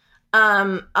sketch,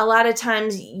 a lot of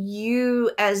times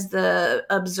you, as the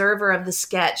observer of the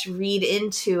sketch, read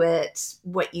into it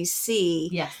what you see.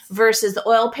 Yes. Versus the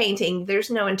oil painting, there's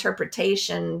no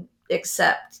interpretation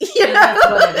except that's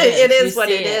what it is what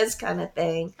it is, kind of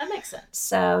thing. That makes sense.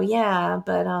 So yeah,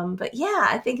 but yeah,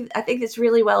 I think it's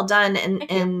really well done,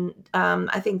 and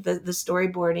I think the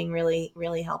storyboarding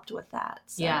really helped with that.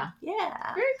 So, yeah.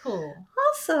 very cool.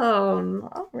 Awesome.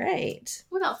 All right.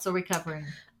 What else are we covering?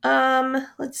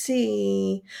 Let's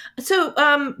see. So,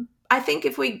 I think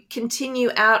if we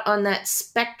continue out on that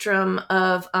spectrum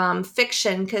of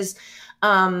fiction, because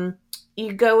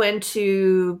you go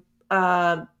into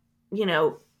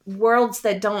worlds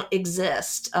that don't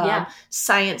exist.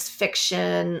 Science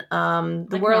fiction, the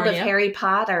Like world Narnia. of Harry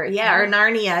Potter. Yeah, or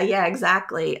Narnia. Yeah,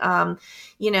 exactly.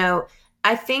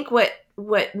 I think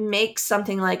what makes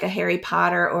something like a Harry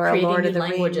Potter or Creating a Lord new of the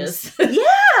languages. Rings.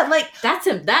 Yeah, like That's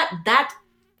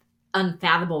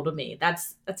unfathomable to me.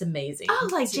 That's amazing. oh,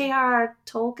 like J.R.R.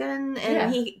 Tolkien, and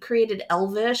Yeah. he created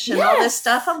Elvish and all this Yes.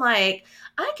 stuff. I'm like,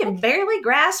 I can barely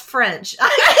grasp French.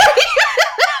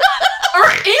 Or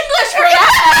English for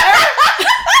that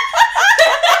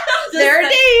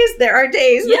There are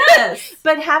days. Yes.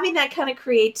 But having that kind of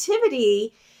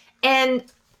creativity, and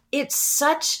it's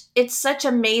such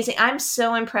amazing. I'm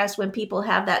so impressed when people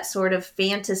have that sort of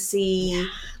fantasy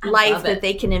I life love that it.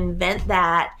 they can invent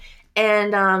that.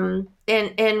 And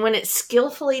when it's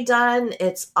skillfully done,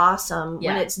 it's awesome.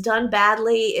 Yeah. When it's done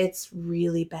badly, it's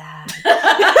really bad.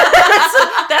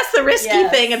 that's the risky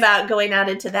Yes. thing about going out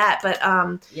into that. But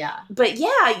Yeah.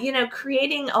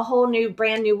 creating a whole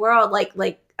brand new world, like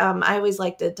I always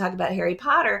like to talk about Harry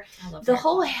Potter, I love the Harry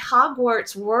whole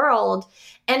Hogwarts world,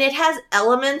 and it has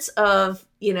elements of,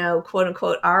 quote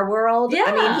unquote, our world.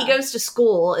 I mean, Yeah. he goes to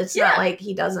school. It's Yeah. not like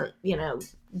he doesn't,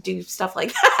 do stuff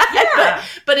like that. Yeah.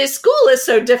 But his school is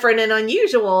so different and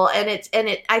unusual. And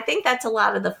I think that's a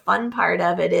lot of the fun part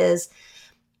of it is,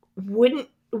 wouldn't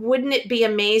it be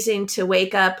amazing to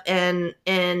wake up and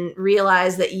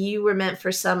realize that you were meant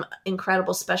for some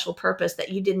incredible special purpose that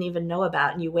you didn't even know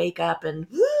about, and you wake up and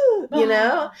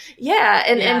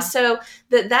and so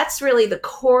that's really the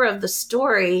core of the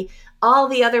story. All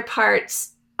the other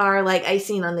parts are like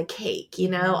icing on the cake,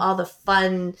 all the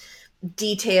fun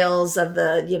details of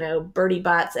the Bertie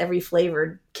Bott's every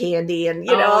flavored candy and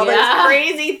all those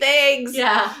crazy things.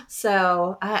 Yeah.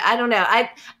 So I don't know.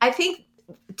 I think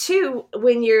too,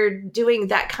 when you're doing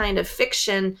that kind of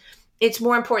fiction, it's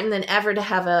more important than ever to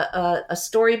have a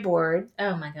storyboard.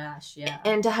 Oh my gosh. Yeah.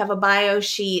 And to have a bio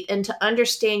sheet and to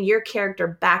understand your character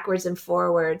backwards and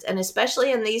forwards. And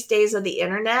especially in these days of the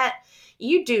internet,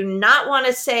 you do not want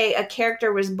to say a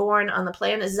character was born on the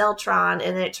planet Zeltron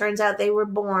and it turns out they were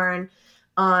born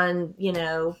on,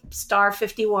 Star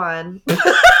 51.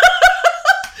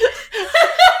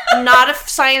 Not a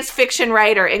science fiction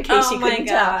writer, in case you couldn't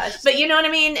tell. But you know what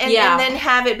I mean? And then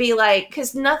have it be like,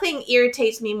 because nothing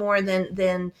irritates me more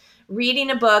than reading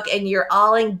a book and you're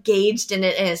all engaged in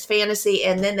it and it's fantasy,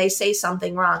 and then they say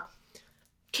something wrong.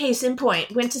 Case in point,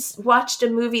 watched a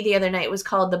movie the other night. It was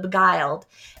called The Beguiled.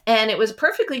 And it was a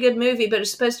perfectly good movie, but it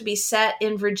was supposed to be set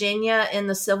in Virginia in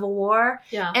the Civil War.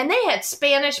 Yeah. And they had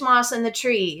Spanish moss in the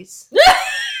trees.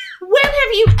 When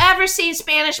have you ever seen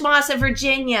Spanish moss in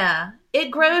Virginia? It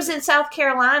grows in South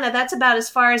Carolina. That's about as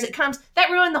far as it comes.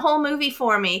 That ruined the whole movie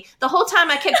for me. The whole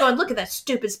time I kept going, look at that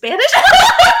stupid Spanish.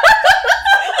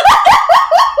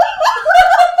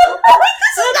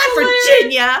 This is not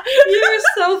Virginia. You're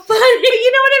so funny. But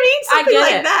you know what I mean? Something get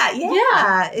like it. that.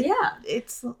 Yeah. Yeah.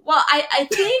 It's Well, I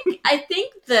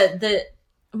think the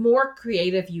more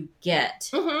creative you get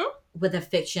mhm. with a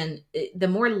fiction, the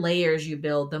more layers you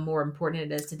build, the more important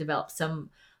it is to develop some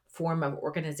form of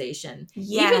organization.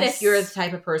 Yes. Even if you're the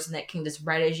type of person that can just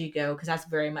write as you go, because that's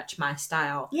very much my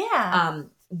style. Yeah.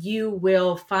 You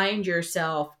will find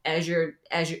yourself as you're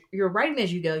writing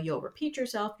as you go. You'll repeat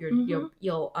yourself.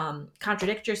 You'll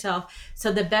contradict yourself.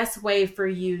 So the best way for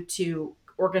you to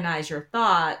organize your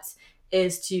thoughts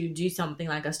is to do something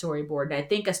like a storyboard. And I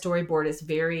think a storyboard is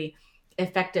very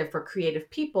effective for creative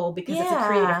people because it's a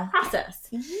creative process.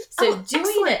 So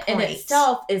doing it in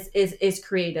itself is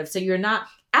creative. So you're not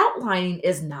outlining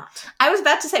is not. I was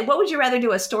about to say, what would you rather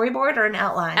do, a storyboard or an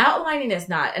outline? Outlining is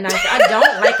not, and I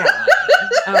don't like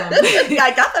outlining.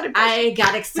 I got that impression. I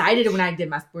got excited when I did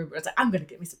my storyboard. I was like, I'm going to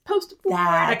get me some poster board.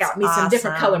 I That's got me some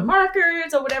different awesome. color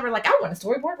markers or whatever. Like, I want a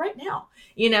storyboard right now,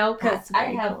 because That's I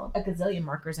very have cool. a gazillion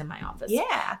markers in my office.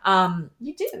 Yeah.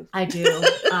 You do. I do.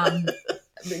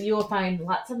 But you will find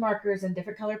lots of markers and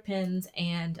different color pens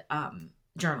and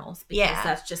journals because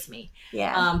that's just me.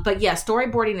 Yeah. But yeah,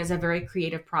 storyboarding is a very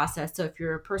creative process. So if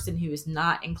you're a person who is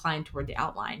not inclined toward the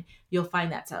outline, you'll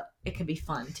find it can be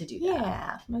fun to do that.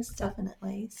 Yeah, most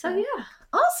definitely. So yeah,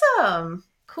 awesome.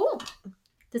 cool.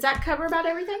 Does that cover about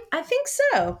everything? I think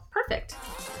so. Perfect.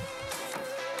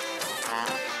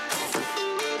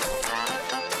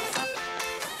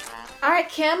 All right. right,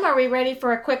 Kim, are we ready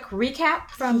for a quick recap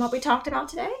from what we talked about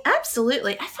today?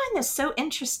 Absolutely. I find this so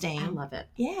interesting. I love it.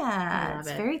 Yeah,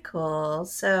 it's very cool.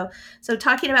 So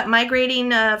talking about migrating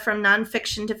from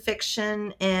nonfiction to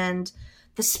fiction and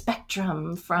the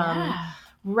spectrum from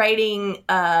writing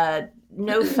all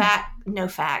facts.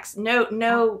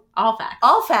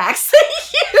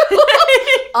 Thank you.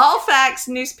 All facts,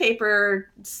 newspaper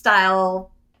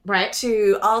style, right?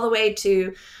 To all the way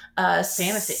to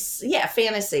fantasy.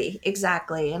 Fantasy,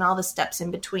 exactly, and all the steps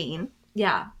in between.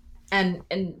 Yeah. And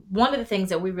one of the things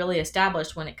that we really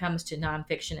established when it comes to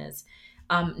nonfiction is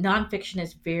nonfiction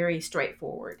is very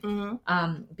straightforward.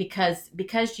 Mm-hmm.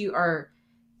 Because you are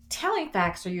telling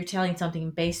facts, or you're telling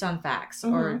something based on facts,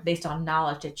 mm-hmm. or based on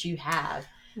knowledge that you have.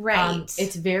 Right.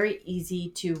 It's very easy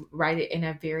to write it in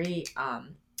a very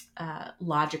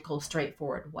logical,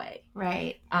 straightforward way.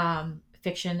 Right.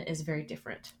 Fiction is very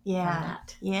different from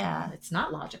that. Yeah. It's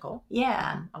not logical.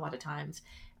 Yeah. A lot of times.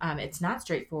 It's not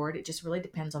straightforward. It just really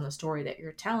depends on the story that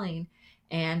you're telling.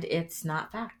 And it's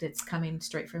not fact. It's coming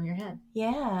straight from your head.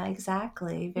 Yeah,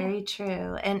 exactly. Very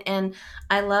true. And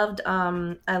I loved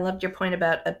your point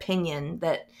about opinion,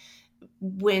 that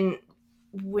when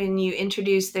you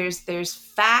introduce there's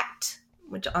fact,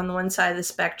 which on the one side of the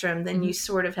spectrum, then mm-hmm. you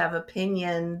sort of have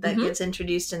opinion that mm-hmm. gets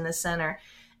introduced in the center.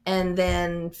 And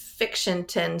then fiction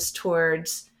tends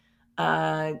towards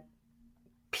pure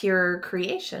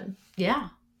creation. Yeah.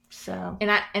 So,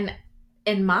 and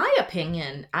in my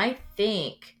opinion, I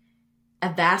think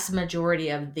a vast majority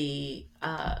of the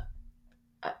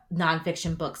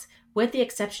nonfiction books, with the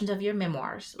exceptions of your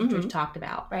memoirs, which mm-hmm. we've talked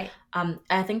about, right?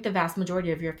 I think the vast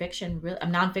majority of your fiction,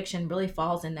 nonfiction, really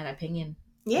falls in that opinion.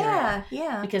 Yeah, area,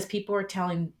 yeah. Because people are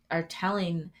telling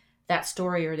that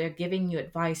story, or they're giving you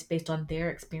advice based on their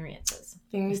experiences.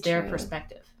 Very true. Their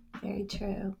perspective. Very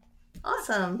true.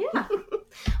 Awesome. Yeah.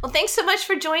 Well, thanks so much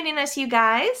for joining us, you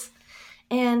guys.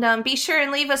 And be sure and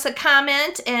leave us a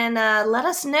comment and let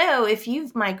us know if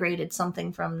you've migrated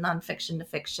something from nonfiction to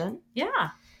fiction.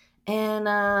 Yeah. And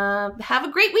have a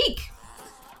great week.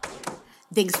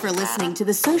 Thanks for listening to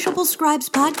the Sociable Scribes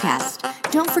podcast.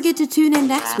 Don't forget to tune in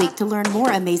next week to learn more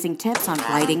amazing tips on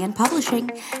writing and publishing.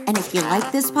 And if you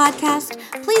like this podcast,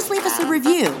 please leave us a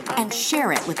review and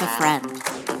share it with a friend.